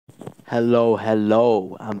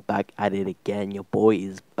Hello. I'm back at it again. Your boy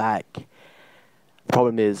is back.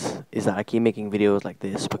 Problem is that I keep making videos like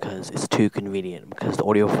this because it's too convenient. Because the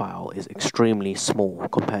audio file is extremely small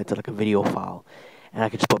compared to like a video file, and I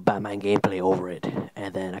can just put Batman gameplay over it,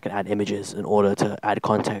 and then I can add images in order to add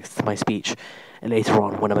context to my speech. And later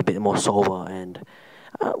on, when I'm a bit more sober, and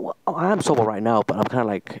I am sober right now, but I'm kind of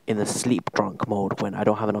like in the sleep drunk mode when I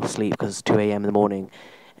don't have enough sleep because it's 2 a.m. in the morning.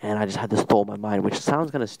 And I just had this thought in my mind, which sounds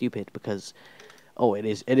kind of stupid because, it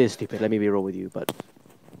is stupid. Let me be real with you, but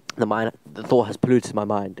the thought has polluted my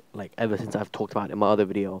mind like ever since I've talked about it in my other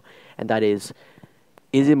video, and that is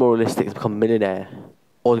it more realistic to become a millionaire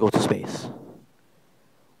or to go to space?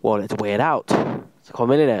 Well, let's weigh it out. To become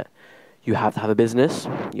a millionaire, you have to have a business.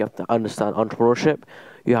 You have to understand entrepreneurship.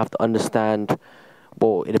 You have to understand.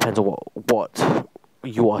 Well, it depends on what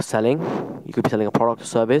you are selling. You could be selling a product or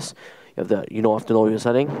service. You have to know what you're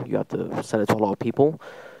selling. You have to sell it to a lot of people.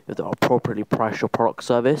 You have to appropriately price your product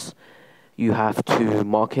service. You have to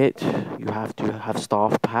market. You have to have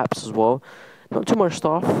staff, perhaps as well. Not too much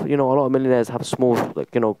staff. A lot of millionaires have small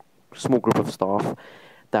group of staff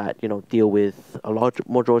that deal with a large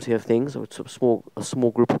majority of things. Or it's a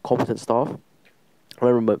small group of competent staff. I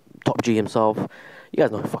remember Top G himself. You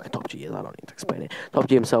guys know who fucking Top G is. I don't need to explain it. Top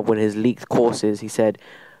G himself, when his leaked courses, he said,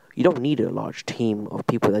 you don't need a large team of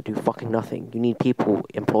people that do fucking nothing. You need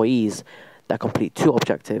employees, that complete two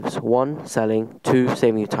objectives. One, selling. Two,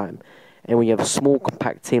 saving you time. And when you have a small,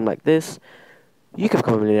 compact team like this, you can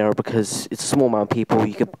become a millionaire because it's a small amount of people.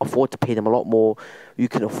 You can afford to pay them a lot more. You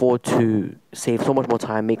can afford to save so much more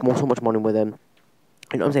time, make so much money with them.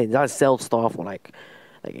 You know what I'm saying? That's sales staff or like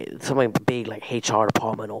something big like HR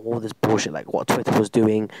department or all this bullshit like what Twitter was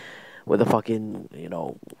doing with the fucking,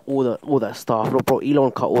 all that stuff. Bro, Elon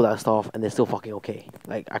cut all that stuff and they're still fucking okay.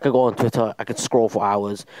 Like, I could go on Twitter, I could scroll for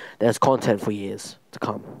hours. There's content for years to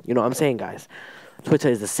come. You know what I'm saying, guys? Twitter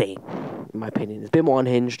is the same, in my opinion. It's a bit more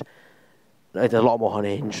unhinged. It's a lot more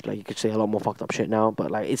unhinged. Like, you could say a lot more fucked up shit now, but,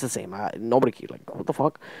 like, it's the same. Nobody keeps, like, what the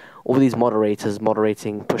fuck? All these moderators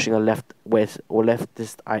moderating, pushing a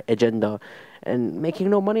leftist agenda, and making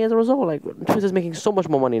no money as a result. Like, Twitter's making so much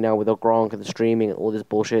more money now with the Gronk and the streaming and all this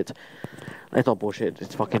bullshit. It's not bullshit.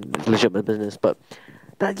 It's fucking legitimate business. But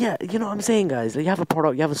you know what I'm saying, guys. Like, you have a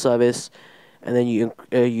product, you have a service, and then you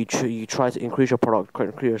try to increase your product,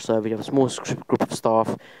 increase your service. You have a small group of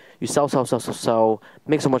staff. You sell,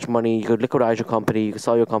 make so much money. You could liquidize your company. You could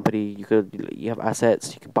sell your company. You have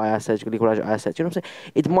assets. You could buy assets. You could liquidize your assets. You know what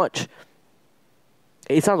I'm saying?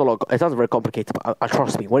 It sounds very complicated, but I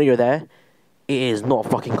trust me. When you're there, it is not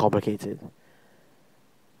fucking complicated.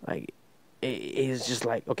 Like, it is just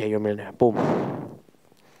like, okay, you're a millionaire. Boom.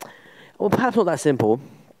 Well, perhaps not that simple,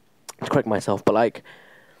 to correct myself, but like,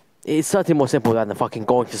 it's certainly more simple than the fucking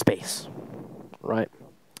going to space, right?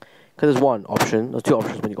 Because there's two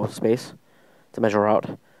options when you go to space to measure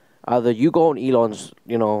out. Either you go on Elon's,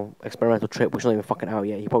 experimental trip, which is not even fucking out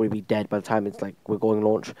yet. He'll probably be dead by the time it's like we're going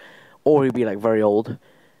launch, or he'll be like very old,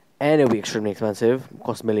 and it'll be extremely expensive,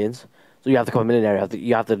 cost millions. So you have to become a millionaire.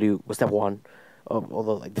 You have to do step one,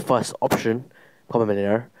 although like the first option, become a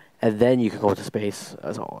millionaire, and then you can go to space.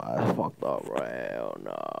 That's fucked up, right? Oh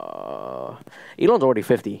no, Elon's already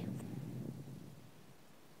 50.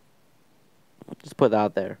 Just put that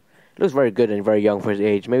out there. He looks very good and very young for his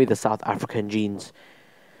age. Maybe the South African genes,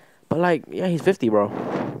 but like, yeah, he's 50, bro.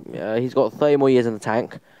 Yeah, he's got 30 more years in the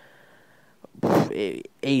tank.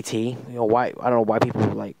 80. Why? I don't know why people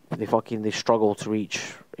like they struggle to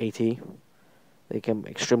reach 80. They become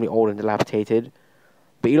extremely old and dilapidated.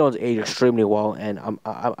 But Elon's aged extremely well, and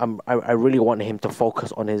I really want him to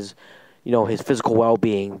focus on his, his physical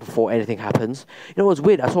well-being before anything happens. What's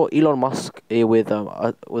weird? I saw Elon Musk in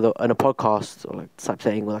a podcast or like type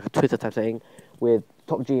setting, or like a Twitter type setting with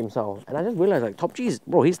Top G himself, and I just realized like Top G's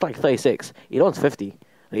he's like 36. Elon's 50.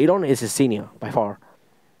 Like, Elon is his senior by far.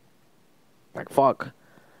 Like, fuck.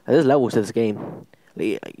 And there's levels to this game.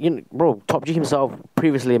 Top G himself,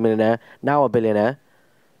 previously a millionaire, now a billionaire.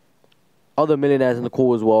 Other millionaires in the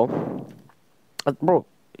call as well.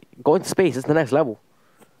 Going to space is the next level.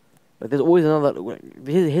 Like, there's always another.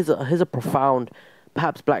 Here's a profound,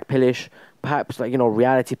 perhaps black pillish, perhaps like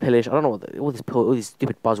reality pillish. I don't know all these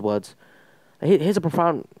stupid buzzwords. Here's a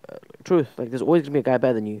profound truth. Like, there's always gonna be a guy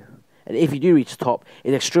better than you, and if you do reach the top,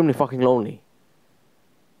 it's extremely fucking lonely.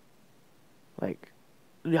 Like,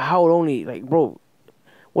 how lonely? Like, bro,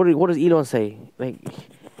 what does Elon say? Like,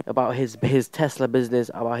 about his Tesla business,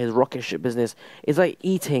 about his rocket ship business. It's like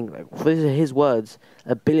eating, like, these are his words,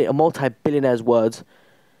 a multi-billionaire's words.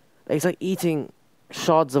 It's like eating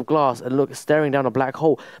shards of glass and staring down a black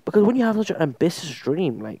hole. Because when you have such an ambitious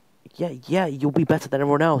dream, like, yeah, you'll be better than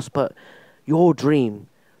everyone else, but your dream,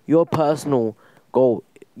 your personal goal,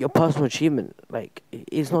 your personal achievement, like,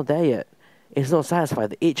 it's not there yet. It's not satisfied.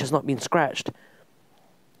 The itch has not been scratched.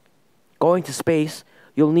 Going to space,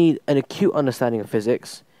 you'll need an acute understanding of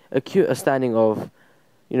physics, acute understanding of,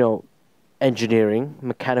 you know, engineering,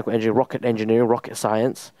 mechanical engineering, rocket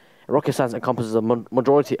science. Rocket science encompasses a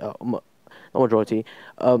majority, not majority,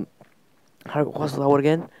 what's that word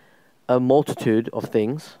again? A multitude of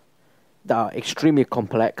things that are extremely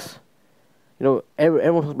complex. You know,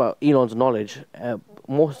 everyone talks about Elon's knowledge.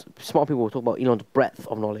 Most smart people talk about Elon's breadth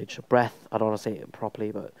of knowledge. Breadth, I don't want to say it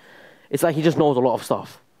properly, but it's like he just knows a lot of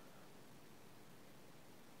stuff.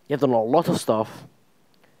 You have to know a lot of stuff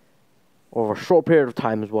over a short period of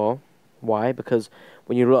time as well. Why? Because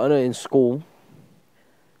when you learn it in school,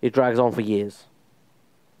 it drags on for years.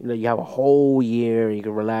 You know, you have a whole year, you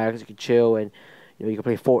can relax, you can chill, and you know, you can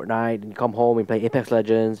play Fortnite, and you come home and play Apex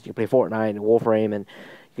Legends, you can play Fortnite and Warframe, and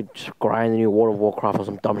you can just grind the new World of Warcraft or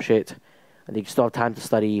some dumb shit, and you still have time to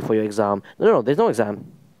study for your exam. No, there's no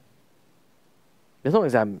exam. There's no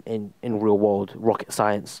exam in real world rocket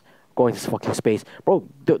science, going to fucking space. Bro,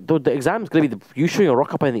 the exam is going to be you shooting a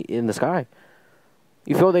rocket up in the sky.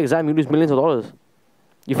 You fail the exam, you lose millions of dollars.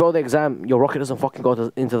 You fail the exam, your rocket doesn't fucking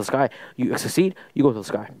go into the sky. You succeed, you go to the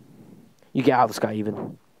sky. You get out of the sky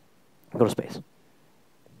even. Go to space.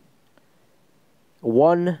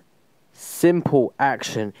 One simple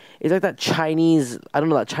action. It's like that Chinese, I don't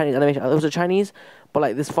know, that Chinese animation. It was a Chinese, but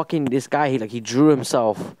like this guy, he drew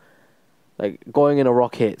himself, like, going in a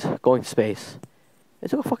rocket, going to space.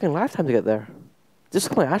 It took a fucking lifetime to get there.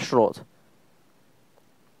 Just like an astronaut.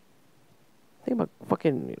 Think about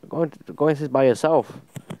fucking going to by yourself.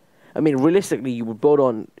 I mean, realistically, you would build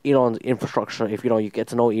on Elon's infrastructure if, you get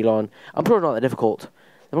to know Elon. I'm sure it's not that difficult.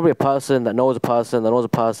 There's probably a person that knows a person that knows a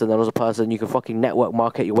person that knows a person. You can fucking network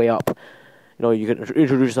market your way up. You can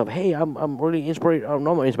introduce yourself. Hey, I'm really inspired. I'm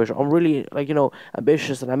not inspirational. I'm really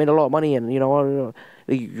ambitious, and I made a lot of money. And you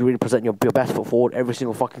really present your best foot forward every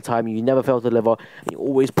single fucking time. You never fail to deliver. And you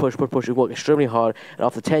always push. You work extremely hard. And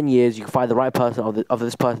after 10 years, you can find the right person of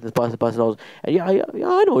this person knows. And yeah,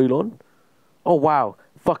 I know Elon. Oh wow,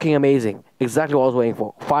 fucking amazing! Exactly what I was waiting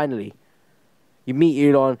for. Finally, you meet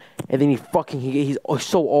Elon, and then he's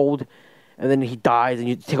so old. And then he dies, and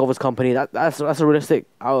you take over his company. That's a realistic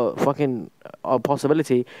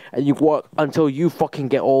possibility. And you work until you fucking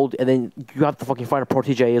get old, and then you have to fucking find a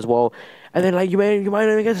protege as well. And then you might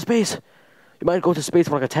even get to space. You might go to space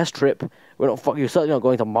for a test trip. You're certainly not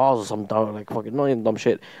going to Mars or some dumb not even dumb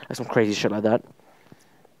shit, like some crazy shit like that.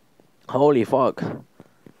 Holy fuck!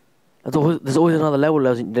 There's always another level,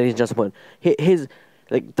 ladies and gentlemen. It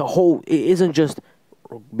isn't just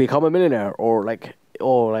become a millionaire or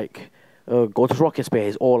go to rocket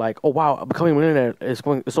space, or oh wow, becoming a millionaire is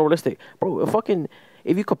so realistic, bro.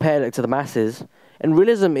 If you compare it to the masses, and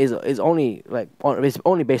realism is only it's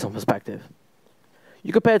only based on perspective.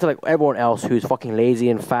 You compare it to everyone else who's fucking lazy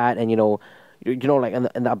and fat, and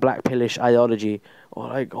in that black pillish ideology,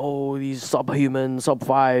 or these subhuman, sub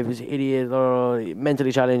 5, these idiots,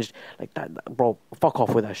 mentally challenged, that, bro. Fuck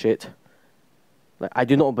off with that shit. I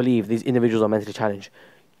do not believe these individuals are mentally challenged.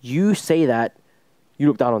 You say that, you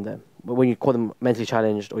look down on them. But when you call them mentally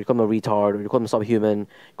challenged, or you call them a retard, or you call them subhuman, you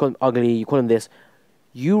call them ugly, you call them this,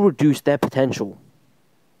 you reduce their potential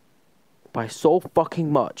by so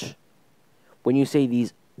fucking much when you say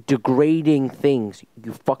these degrading things,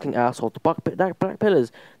 you fucking asshole. The black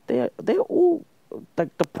pillars, they're all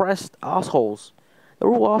depressed assholes. They're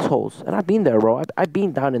all assholes. And I've been there, bro. I've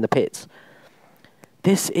been down in the pits.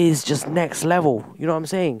 This is just next level. You know what I'm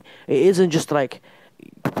saying? It isn't just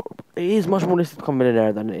it is much more realistic to become a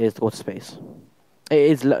millionaire than it is to go to space. It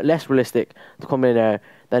is less realistic to become a millionaire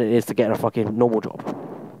than it is to get a fucking normal job.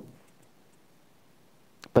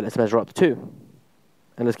 But let's measure up to 2.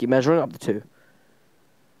 And let's keep measuring up to 2.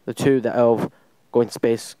 The 2 that of going to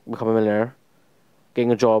space, become a millionaire,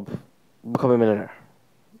 getting a job, become a millionaire.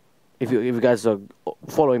 If you guys are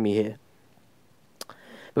following me here.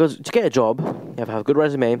 Because to get a job, you have to have a good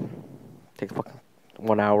resume. Takes fucking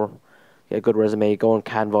 1 hour. Get a good resume, go on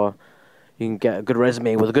Canva. You can get a good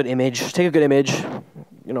resume with a good image. Take a good image.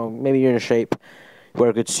 Maybe you're in shape. Wear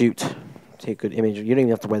a good suit. Take a good image. You don't even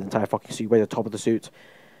have to wear the entire fucking suit. Wear the top of the suit.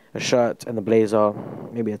 A shirt and the blazer.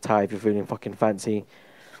 Maybe a tie if you're feeling fucking fancy.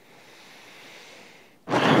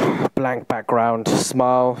 Blank background.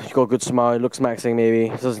 Smile. You got a good smile. It looks maxing maybe.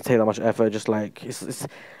 It doesn't take that much effort. Just it's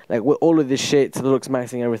with all of this shit, the looks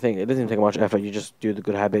maxing everything, it doesn't even take much effort. You just do the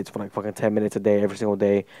good habits for fucking 10 minutes a day, every single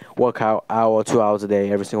day. Work out hour, 2 hours a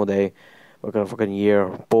day, every single day. Work on a fucking year.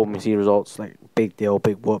 Boom, you see results. Big deal,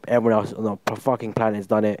 big whoop. Everyone else on the fucking planet's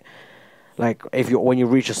done it. like when you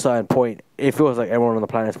reach a certain point, it feels like everyone on the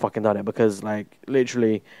planet's fucking done it, because like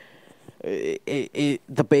literally, the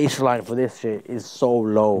baseline for this shit is so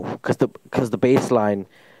low, because the baseline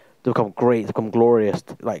to become great, to become glorious,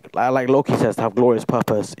 like Loki says, to have glorious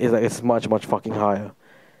purpose is like it's much fucking higher.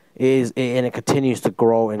 And it continues to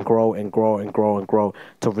grow and grow and grow and grow and grow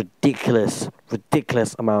to ridiculous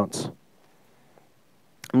amounts.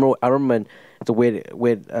 I remember it's a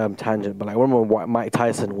weird tangent, but like, I remember why Mike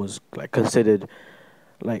Tyson was like considered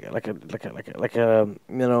like a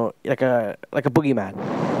you know, like a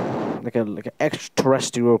boogeyman, like an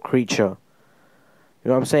extraterrestrial creature. You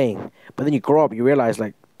know what I'm saying? But then you grow up, you realize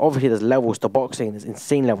like obviously there's levels to boxing. There's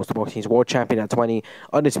insane levels to boxing. He's world champion at 20,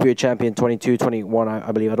 undisputed champion 22, 21,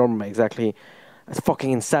 I believe. I don't remember exactly. That's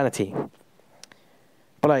fucking insanity.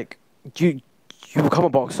 But like you become a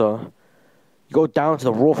boxer, you go down to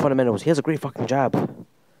the raw fundamentals. He has a great fucking jab.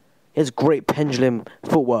 He has great pendulum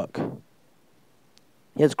footwork.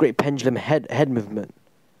 He has great pendulum head movement.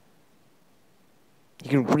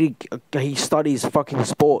 He studies fucking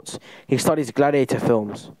sports. He studies gladiator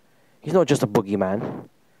films. He's not just a boogeyman.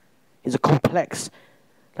 He's a complex,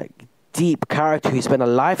 like, deep character who spent a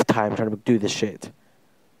lifetime trying to do this shit.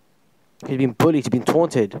 He's been bullied. He's been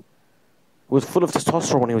taunted. He was full of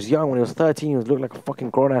testosterone when he was young. When he was 13, he looked like a fucking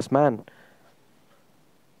grown-ass man.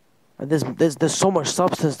 And there's so much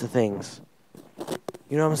substance to things.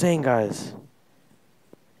 You know what I'm saying, guys?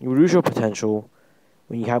 You lose your potential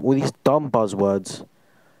when you have all these dumb buzzwords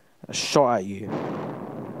shot at you.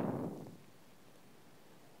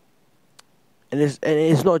 And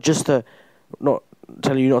it's not just not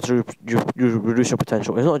telling you not to reduce your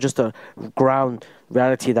potential. It's not just a ground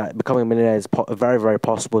reality that becoming a millionaire is very, very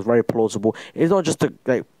possible. It's very plausible. It's not just to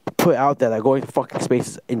like put it out there that going to fucking space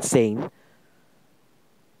is insane.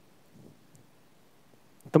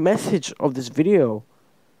 The message of this video,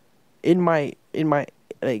 in my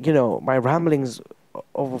like, you know, my ramblings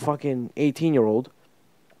of a fucking 18-year-old.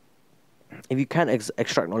 If you can't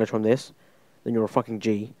extract knowledge from this, then you're a fucking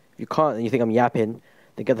G. If you can't and you think I'm yapping,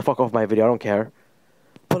 then get the fuck off my video. I don't care.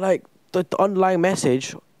 But like the underlying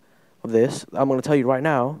message of this, I'm gonna tell you right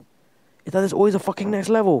now, is that there's always a fucking next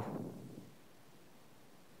level.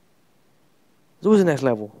 There's always a next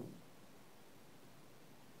level.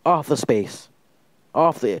 After space.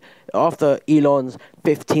 After Elon's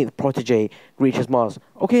 15th protege reaches Mars.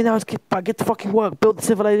 Okay, now let's get to fucking work. Build the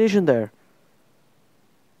civilization there.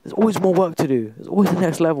 There's always more work to do. There's always the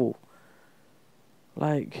next level.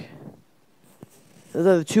 Like, there's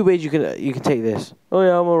the two ways you can take this. Oh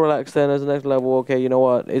yeah, I'm gonna relax then. There's the next level. Okay, you know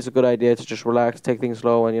what? It's a good idea to just relax, take things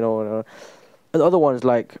slow, and you know. And the other one is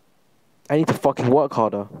like, I need to fucking work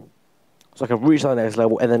harder, so I can reach that next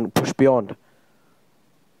level and then push beyond.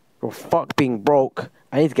 Bro, fuck being broke.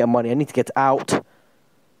 I need to get money. I need to get out.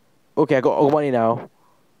 Okay, I got all money now.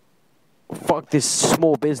 Fuck this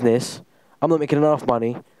small business. I'm not making enough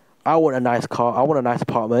money. I want a nice car. I want a nice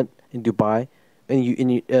apartment in Dubai,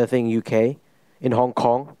 in UK, in Hong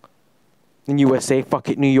Kong, in USA. Fuck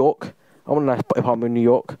it, New York. I want a nice apartment in New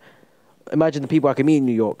York. Imagine the people I can meet in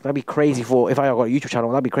New York. That'd be crazy for, if I got a YouTube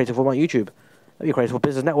channel, that'd be crazy for my YouTube. That'd be crazy for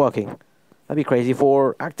business networking. That'd be crazy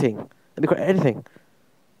for acting. That'd be crazy, anything.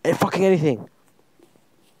 Fucking anything.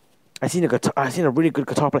 I seen a really good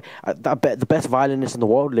guitar player. I bet the best violinist in the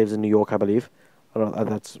world lives in New York, I believe. I don't know,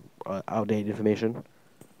 that's outdated information.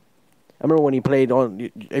 I remember when he played on.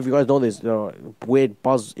 If you guys know this, weird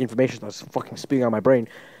buzz information that's fucking spewing out of my brain.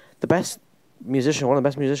 The best musician, one of the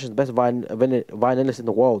best musicians, the best violinist in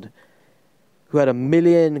the world, who had $1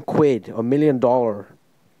 million, $1 million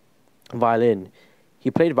violin. He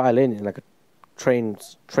played violin in like a train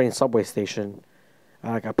subway station.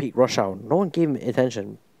 Like a peak rush hour. No one gave him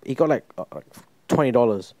attention. He got like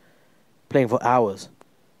 $20 playing for hours.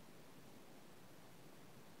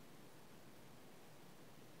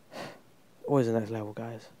 Always the next level,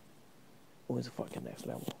 guys. Always the fucking next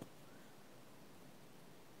level.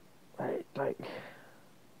 Like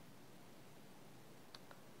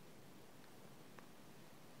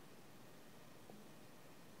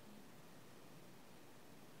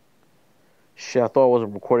shit, I thought I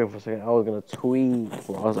wasn't recording for a second. I was gonna tweet.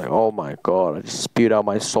 Bro. I was like, oh my god, I just spewed out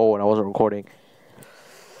my soul and I wasn't recording.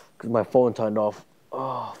 Because my phone turned off.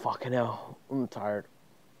 Oh, fucking hell. I'm tired.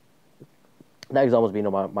 That exam's been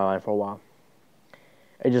on my mind for a while.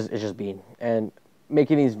 It's just been. And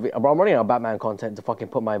making these... Bro, I'm running out of Batman content to fucking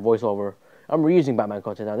put my voice over. I'm reusing Batman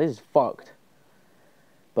content now. This is fucked.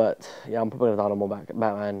 But, yeah, I'm probably gonna download more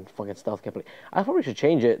Batman fucking stealth gameplay. I probably should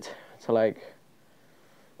change it to, like...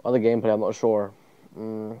 other gameplay, I'm not sure. I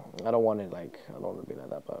don't want it, like... I don't want to be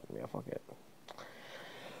like that, but, yeah, fuck it.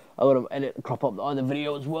 I want to edit, crop up the other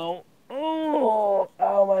video as well. Oh,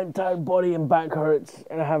 my entire body and back hurts,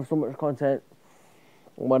 and I have so much content.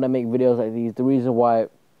 When I make videos like these, the reason why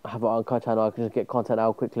I have an uncut channel, I can just get content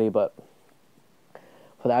out quickly, but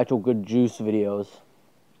for the actual good juice videos,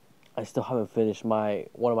 I still haven't finished one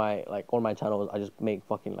of my channels. I just make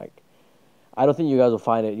fucking like, I don't think you guys will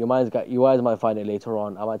find it. You guys might find it later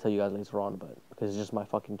on. I might tell you guys later on, but because it's just my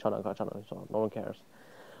fucking channel, so no one cares.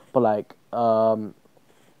 But like, I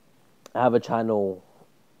have a channel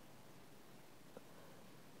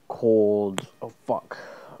called, oh fuck,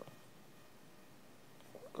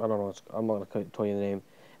 I don't know. I'm not gonna tell you the name.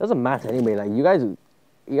 It doesn't matter anyway. Like you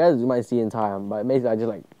guys might see in time, but basically I just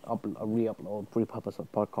like re-upload repurpose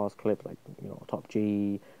of podcast clips, like Top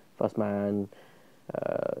G, First Man,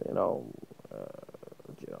 you know,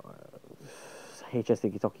 HS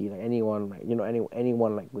Tiki, like anyone, like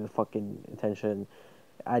anyone like with fucking intention,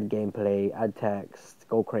 add gameplay, add text,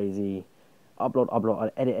 go crazy,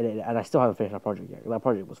 upload, edit, and I still haven't finished that project yet. That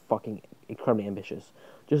project was fucking incredibly ambitious.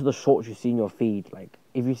 Just the shorts you see in your feed, like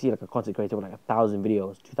if you see like a content creator with like 1,000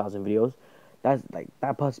 videos, 2,000 videos, that's like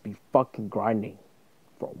that person be fucking grinding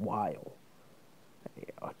for a while.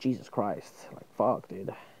 Oh, Jesus Christ, like fuck,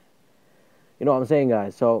 dude. You know what I'm saying,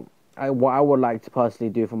 guys? So what I would like to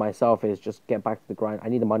personally do for myself is just get back to the grind. I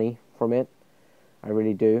need the money from it. I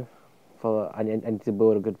really do. I need to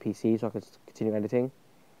build a good PC so I can continue editing.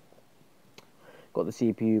 Got the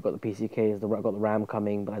CPU, got the PC case, got the RAM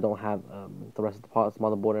coming, but I don't have the rest of the parts,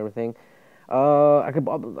 motherboard, and everything. I could.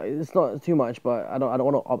 It's not too much, but I don't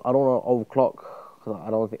want to overclock because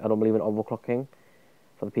I don't believe in overclocking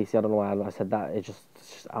for the PC. I don't know why I said that. It's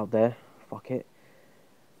just out there. Fuck it.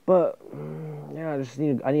 But yeah,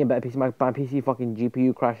 I need a better PC. My PC fucking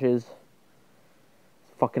GPU crashes.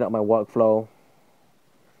 It's fucking up my workflow.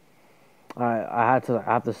 I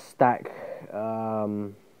have to stack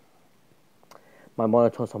my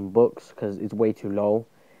monitor some books because it's way too low,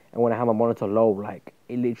 and when I have my monitor low, like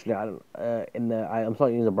it literally I'm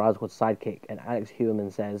starting to use a browser called Sidekick, and Alex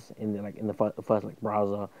Human says in the first like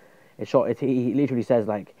browser, he literally says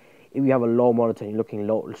like if you have a low monitor and you're looking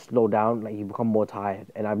slow down, like you become more tired,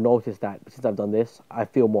 and I've noticed that since I've done this, I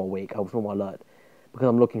feel more awake, I feel more alert because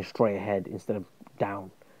I'm looking straight ahead instead of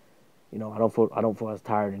down. I don't feel as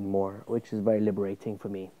tired anymore, which is very liberating for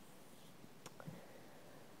me.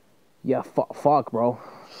 Yeah, fuck, bro.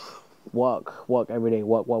 Work every day.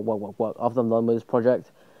 Work. After I'm done with this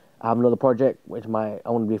project, I have another project which I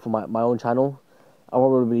want to do for my own channel. I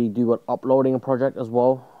probably do an uploading project as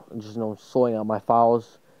well. Just sorting out my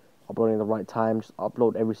files, uploading at the right time. Just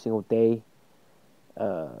upload every single day.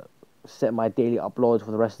 Set my daily uploads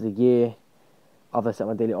for the rest of the year. After I set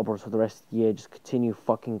my daily uploads for the rest of the year, just continue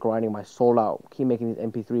fucking grinding my soul out. Keep making these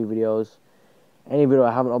MP3 videos. Any video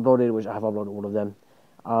I haven't uploaded, which I have uploaded all of them,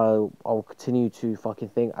 I'll continue to fucking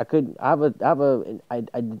think. I have a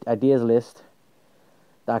ideas list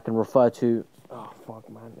that I can refer to. Oh fuck,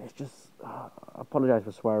 man, it's just. I apologize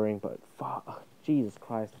for swearing, but fuck, Jesus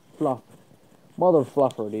Christ, mother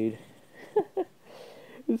fluffer, dude.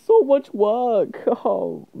 It's so much work.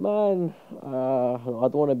 Oh man, I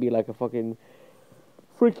don't want to be like a fucking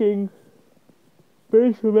freaking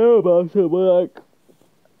bitch about it,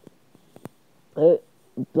 but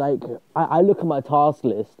I look at my task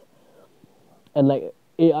list, and like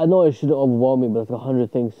I know it shouldn't overwhelm me, but there's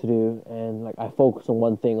 100 things to do, and like I focus on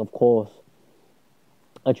one thing. Of course,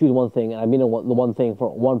 I choose one thing, and I've been on the one thing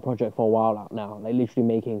for one project for a while now. Like literally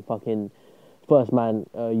making fucking First Man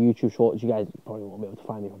YouTube shorts. You guys probably won't be able to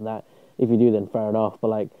find me from that. If you do, then fair enough.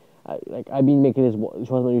 But I've been making this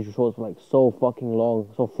First Man YouTube shorts for like so fucking long,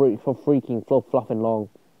 so freaking fluffing long.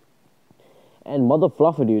 And mother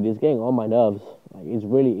fluffer, dude, is getting on my nerves. Like it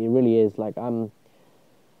really is. Like I'm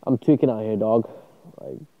tweaking out here, dog.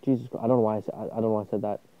 Like Jesus, I don't know why I said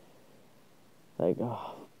that. Like,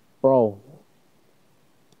 bro.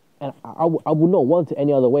 And I would not want it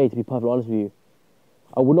any other way, to be perfectly honest with you.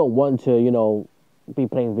 I would not want to, be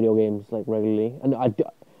playing video games like regularly. And I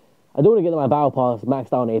don't want to get my battle pass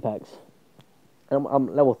maxed out on Apex. And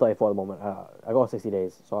I'm level 34 at the moment. I got 60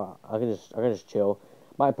 days, so I can just chill.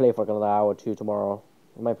 Might play for like another hour or two tomorrow.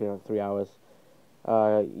 I might play for like 3 hours.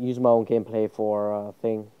 Use my own gameplay for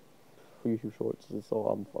YouTube Shorts.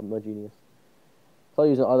 So I'm a genius. So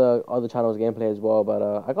using other channels' gameplay as well, but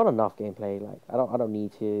I got enough gameplay. Like I don't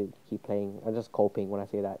need to keep playing. I'm just coping when I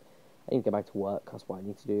say that. I need to get back to work. That's what I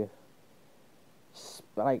need to do. It's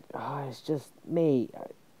just me.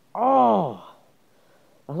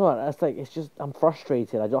 It's just I'm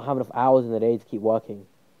frustrated. I don't have enough hours in the day to keep working.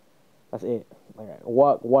 That's it. Like I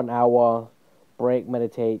work 1 hour, break,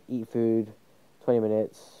 meditate, eat food, 20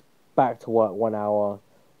 minutes, back to work 1 hour,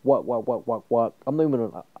 work. I'm not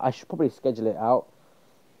even. I should probably schedule it out,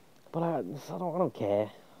 but I don't care.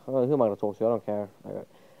 Who am I gonna talk to? I don't care.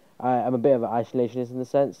 I'm a bit of an isolationist in the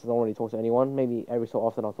sense. I don't really talk to anyone. Maybe every so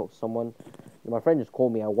often I'll talk to someone. My friend just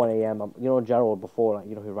called me at 1 a.m. Gerald before, like,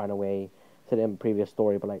 who ran away. Said it in a previous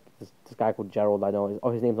story, but like this guy called Gerald, I know.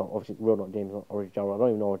 His name's not obviously real, not James, not obviously Gerald. I don't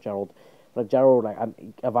even know Gerald. But like, Gerald, like, I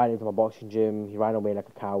invited him to my boxing gym. He ran away like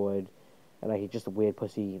a coward, and like he's just a weird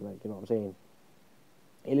pussy. Like, you know what I'm saying?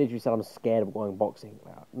 He literally said, "I'm scared of going boxing."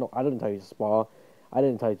 Like, no, I didn't tell you to spar. I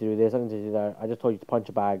didn't tell you to do this. I didn't tell you to do that. I just told you to punch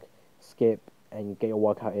a bag, skip, and you get your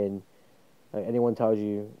workout in. Like, anyone tells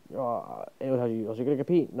you, oh, you're gonna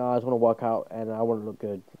compete? No, I just want to work out and I want to look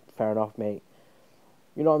good. Fair enough, mate.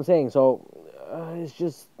 You know what I'm saying? So it's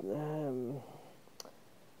just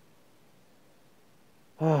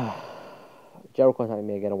Gerald contacted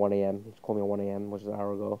me again at 1 a.m. He called me at 1 a.m., which is an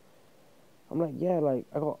hour ago. I'm like, yeah, like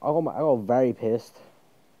I got very pissed.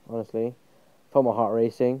 Honestly, felt my heart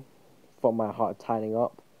racing, felt my heart tightening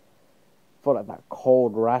up, felt like that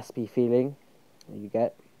cold, raspy feeling that you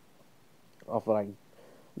get after like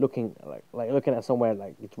looking at somewhere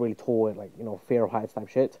like it's really tall and like, fear of heights type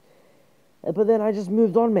shit. But then I just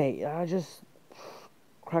moved on, mate. I just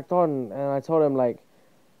cracked on and I told him, like,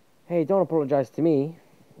 hey, don't apologize to me.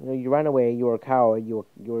 You ran away. You were a coward. You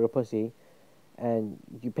were a pussy, and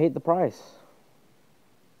you paid the price.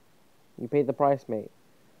 You paid the price, mate.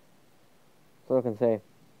 That's all I can say.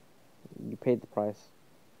 You paid the price,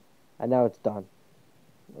 and now it's done.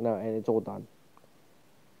 No, and it's all done.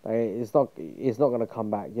 Like, it's not gonna come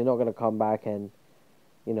back. You're not gonna come back and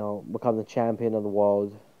become the champion of the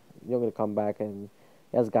world. You're not gonna come back and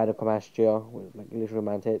he has a guy to come after you with like literal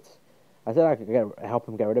man tits. I said I could help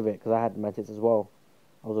him get rid of it because I had man tits as well.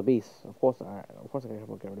 I was obese. Of course I can help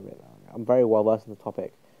him get rid of it. I'm very well versed in the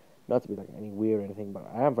topic. Not to be like any weird or anything, but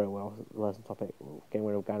I am very well versed in the topic. Getting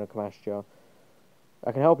rid of gynecomastia.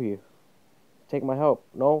 I can help you. Take my help.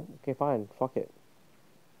 No? Okay, fine. Fuck it.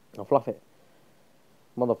 I'll fluff it.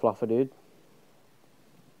 Mother fluffer, dude.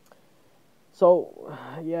 So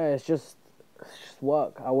yeah, it's just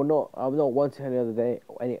work. I will not want it any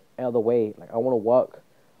other way. Like, I want to work.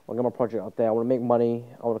 I want to get my project out there. I want to make money.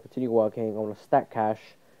 I want to continue working. I want to stack cash.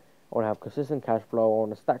 I want to have consistent cash flow. I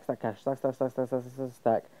want to stack cash.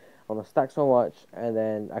 Stack. I want to stack so much, and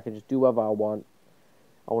then I can just do whatever I want.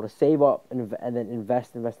 I want to save up and then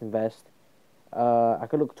invest. I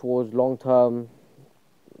could look towards long-term,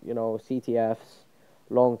 CTFs,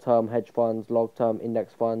 long-term hedge funds, long-term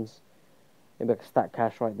index funds. Maybe I could stack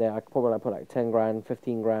cash right there. I could probably put like 10 grand,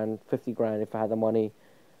 15 grand, 50 grand if I had the money.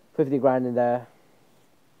 50 grand in there.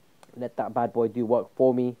 Let that bad boy do work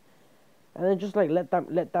for me. And then just like let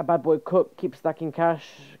that bad boy cook, keep stacking cash,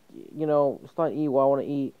 start eat what I want to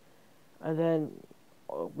eat. And then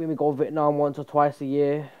maybe go Vietnam once or twice a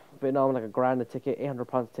year. Vietnam, like £1,000 a ticket,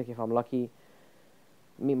 £800 a ticket if I'm lucky.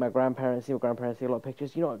 Meet my grandparents, see a lot of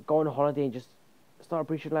pictures. Go on a holiday and just start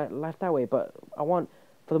appreciating life that way. But I want,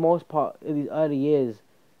 for the most part, in these early years,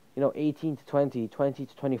 18 to 20, 20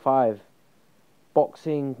 to 25,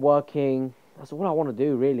 boxing, working. That's all I want to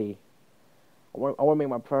do, really. I want to make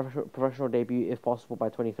my professional debut, if possible, by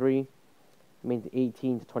 23. It means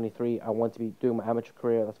 18 to 23. I want to be doing my amateur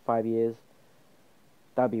career. That's 5 years.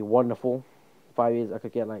 That'd be wonderful. 5 years, I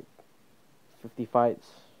could get like 50 fights,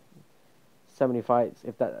 70 fights.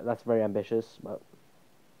 If that's very ambitious, but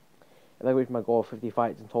if I reach my goal of 50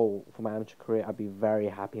 fights in total for my amateur career, I'd be very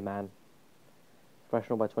happy, man.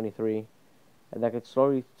 Professional by 23, and I could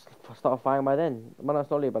slowly start fighting by then. Well, not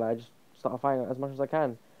slowly, but I just start fighting as much as I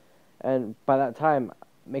can. And by that time,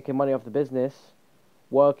 making money off the business,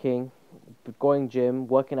 working, going gym,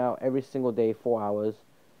 working out every single day, 4 hours.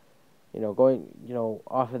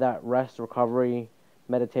 After that, rest, recovery,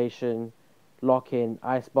 meditation, lock-in,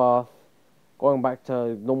 ice bath, going back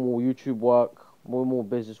to normal YouTube work, more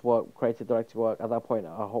business work, creative director work. At that point,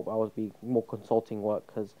 I hope I would be more consulting work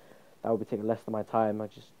because that would be taking less of my time. I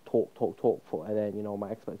just talk, and then, my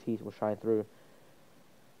expertise will shine through.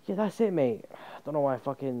 Yeah, that's it, mate. I don't know why I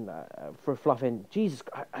fucking, for fluffing. Jesus,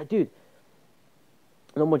 dude.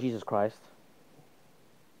 No more Jesus Christ.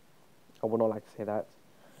 I would not like to say that.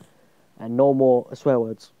 And no more swear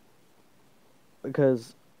words.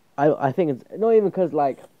 Because I think it's not even because,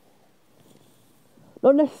 like,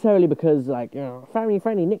 not necessarily because, like,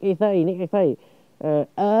 friendly, Nick A30,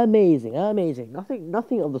 amazing.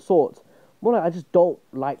 Nothing of the sort. More like I just don't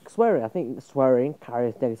like swearing. I think swearing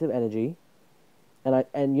carries negative energy.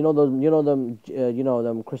 And you know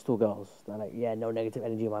them crystal girls. They're like, yeah, no negative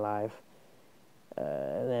energy in my life.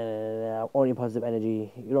 Only positive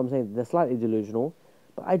energy. You know what I'm saying? They're slightly delusional,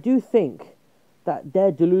 but I do think that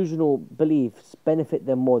their delusional beliefs benefit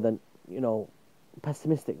them more than,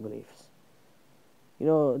 pessimistic beliefs.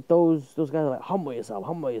 Those guys are like, humble yourself,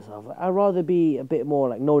 humble yourself. I'd rather be a bit more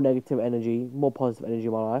like no negative energy, more positive energy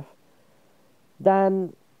in my life,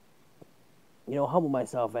 than, humble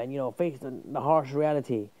myself and, face the harsh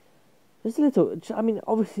reality. Just a little, I mean,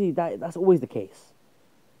 obviously that's always the case.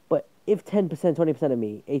 But if 10%, 20% of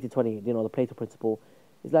me, 80-20, the Plato principle,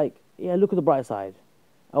 is like, yeah, look at the bright side.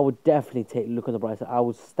 I would definitely look at the bright side. I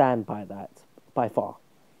would stand by that, by far.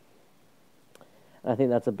 And I think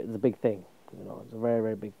that's a big thing. It's a very,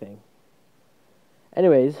 very big thing.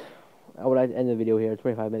 Anyways, I would like to end the video here,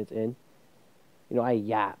 25 minutes in. I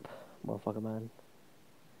yap, motherfucker, man.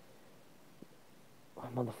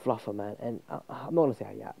 I'm on the fluffer, man. And I'm not going to say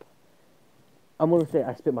I yap. I'm going to say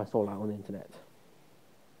I spit my soul out on the internet.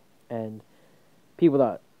 And people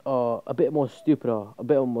that are a bit more stupider,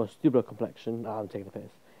 complexion. I'm taking the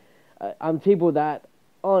piss. I'm people that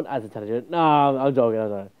aren't as intelligent. Nah, I'm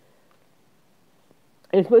joking.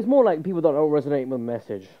 It's more like people that don't resonate with the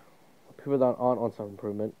message. People that aren't on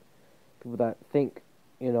self-improvement. People that think,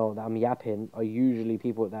 that I'm yapping are usually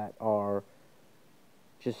people that are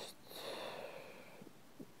just...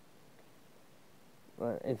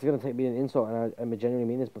 It's going to take me an insult, and I genuinely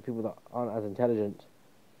mean this, but people that aren't as intelligent,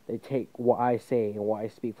 they take what I say and what I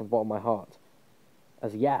speak from the bottom of my heart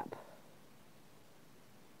as yap.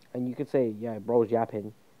 And you could say, yeah, bro's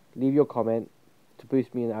yapping. Leave your comment to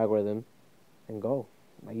boost me in the algorithm and go.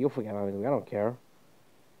 Like, you'll forget my music. I don't care.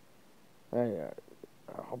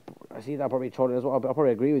 I see that probably trolling as well. I'll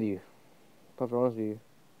probably agree with you. To be honest with you.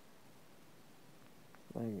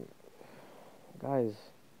 Like, guys,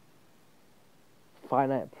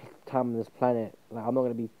 finite time on this planet. Like, I'm not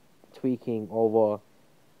going to be tweaking over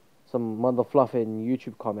some mother fluffing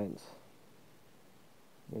YouTube comments.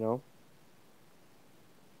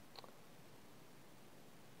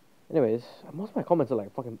 Anyways, most of my comments are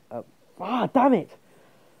like fucking... damn it!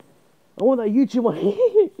 I want that YouTube one.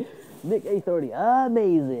 Nick A30,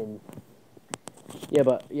 amazing. Yeah,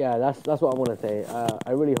 but yeah, that's what I want to say.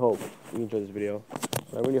 I really hope you enjoyed this video.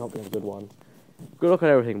 I really hope it's a good one. Good luck on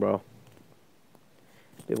everything, bro.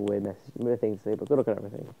 Bit of a weird message, weird thing to say, but good luck on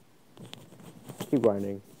everything. Keep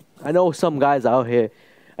grinding. I know some guys out here,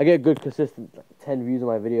 I get good consistent 10 views on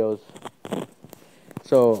my videos.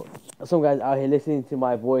 So some guys out here listening to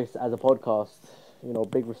my voice as a podcast,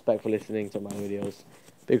 big respect for listening to my videos.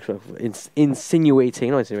 Big respect for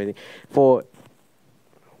insinuating, for,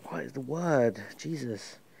 what is the word?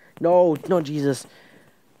 Jesus. No, not Jesus.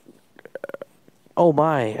 Oh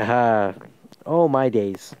my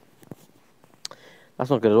days. That's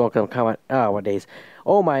not good as well, because I'm kind of, what days?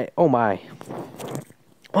 Oh my.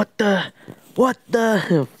 What the?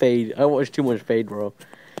 Fade. I watch too much Fade, bro.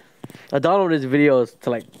 I download his videos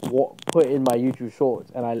to put in my YouTube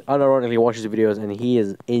shorts, and I unironically watch his videos, and he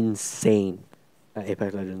is insane at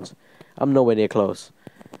Apex Legends. I'm nowhere near close.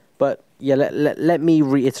 But yeah, let me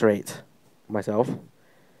reiterate myself.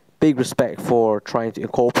 Big respect for trying to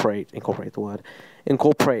incorporate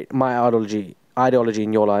my ideology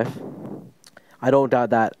in your life. I don't doubt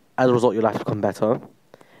that as a result your life will become better.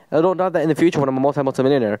 I don't doubt that in the future when I'm a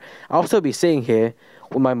multi-millionaire, I'll still be sitting here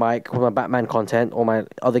with my mic, with my Batman content, or my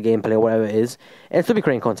other gameplay, or whatever it is, and still be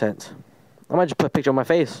creating content. I might just put a picture of my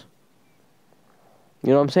face. You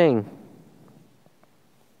know what I'm saying?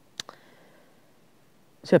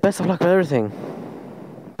 So yeah, best of luck with everything.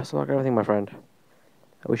 Best of luck with everything, my friend.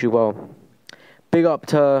 I wish you well. Big up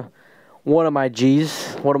to one of my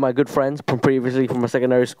G's, one of my good friends from previously from my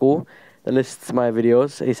secondary school that listens to my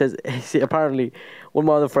videos. He says, apparently, one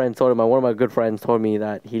of my good friends told me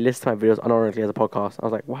that he listens to my videos unironically as a podcast. I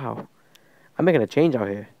was like, wow, I'm making a change out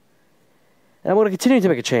here. And I'm going to continue to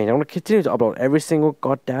make a change. I'm going to continue to upload every single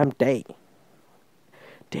goddamn day.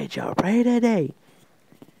 Did y'all pray today?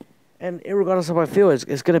 And regardless of how I feel, it's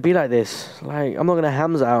going to be like this. Like, I'm not going to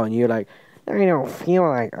Hamza out on you like, I don't feel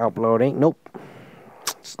like uploading. Nope.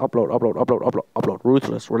 Just upload.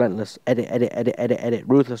 Ruthless, relentless. Edit.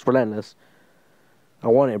 Ruthless, relentless. I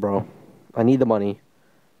want it, bro. I need the money.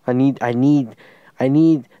 I need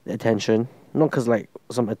the attention. Not because,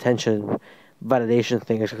 some attention validation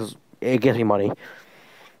thing. It's because it gives me money.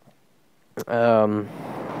 Yeah.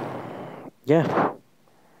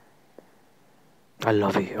 I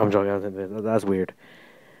love you. I'm joking. That's weird.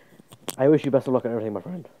 I wish you best of luck at everything, my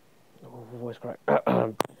friend. Oh, voice crack.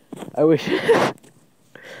 I wish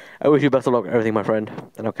you best of luck at everything, my friend.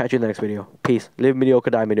 And I'll catch you in the next video. Peace. Live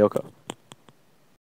mediocre, die mediocre.